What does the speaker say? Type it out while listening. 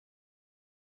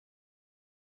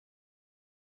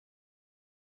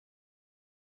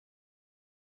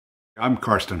I'm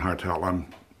Karsten Hartel. I'm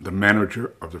the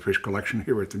manager of the fish collection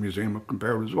here at the Museum of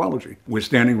Comparative Zoology. We're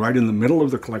standing right in the middle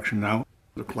of the collection now.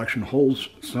 The collection holds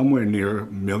somewhere near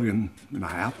 1.5 million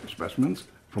specimens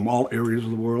from all areas of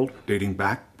the world, dating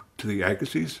back to the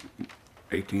Agassiz,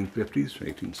 1850s,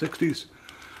 1860s,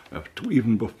 to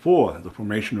even before the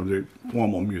formation of the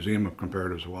formal Museum of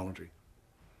Comparative Zoology.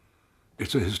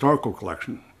 It's a historical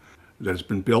collection that has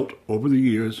been built over the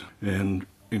years and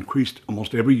increased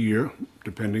almost every year,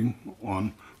 depending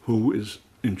on who is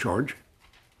in charge.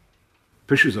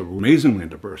 Fishes are amazingly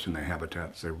diverse in their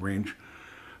habitats. They range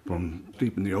from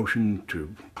deep in the ocean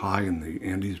to high in the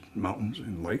Andes Mountains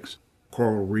and lakes,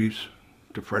 coral reefs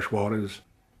to freshwaters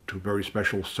to very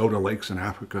special soda lakes in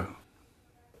Africa.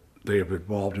 They have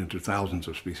evolved into thousands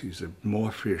of species. There are more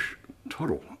fish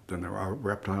total than there are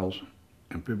reptiles,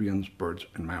 amphibians, birds,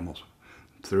 and mammals.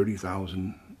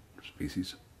 30,000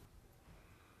 species.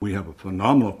 We have a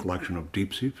phenomenal collection of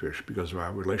deep sea fish because of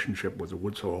our relationship with the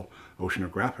Woods Hole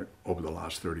oceanographic over the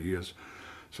last 30 years.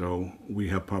 So we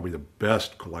have probably the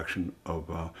best collection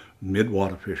of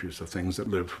mid-water fishes, the things that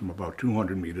live from about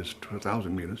 200 meters to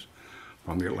 1,000 meters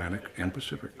from the Atlantic and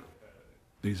Pacific.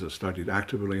 These are studied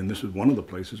actively, and this is one of the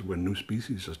places where new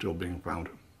species are still being found.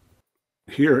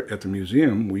 Here at the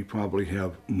museum, we probably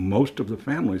have most of the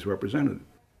families represented.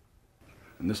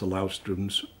 And this allows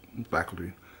students,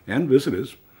 faculty, and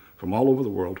visitors from all over the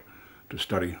world to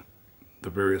study the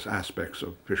various aspects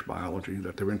of fish biology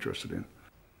that they're interested in.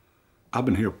 I've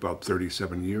been here about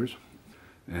 37 years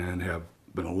and have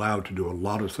been allowed to do a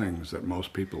lot of things that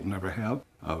most people never have.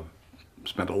 I've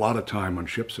spent a lot of time on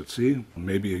ships at sea,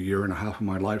 maybe 1.5 years of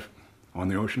my life on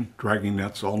the ocean, dragging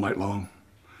nets all night long,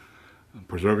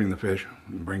 preserving the fish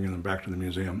and bringing them back to the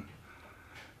museum.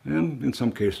 And in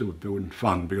some cases, it's been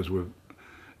fun because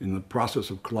in the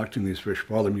process of collecting these fish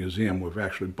for the museum, we've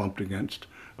actually bumped against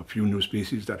a few new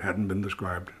species that hadn't been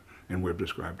described, and we've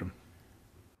described them.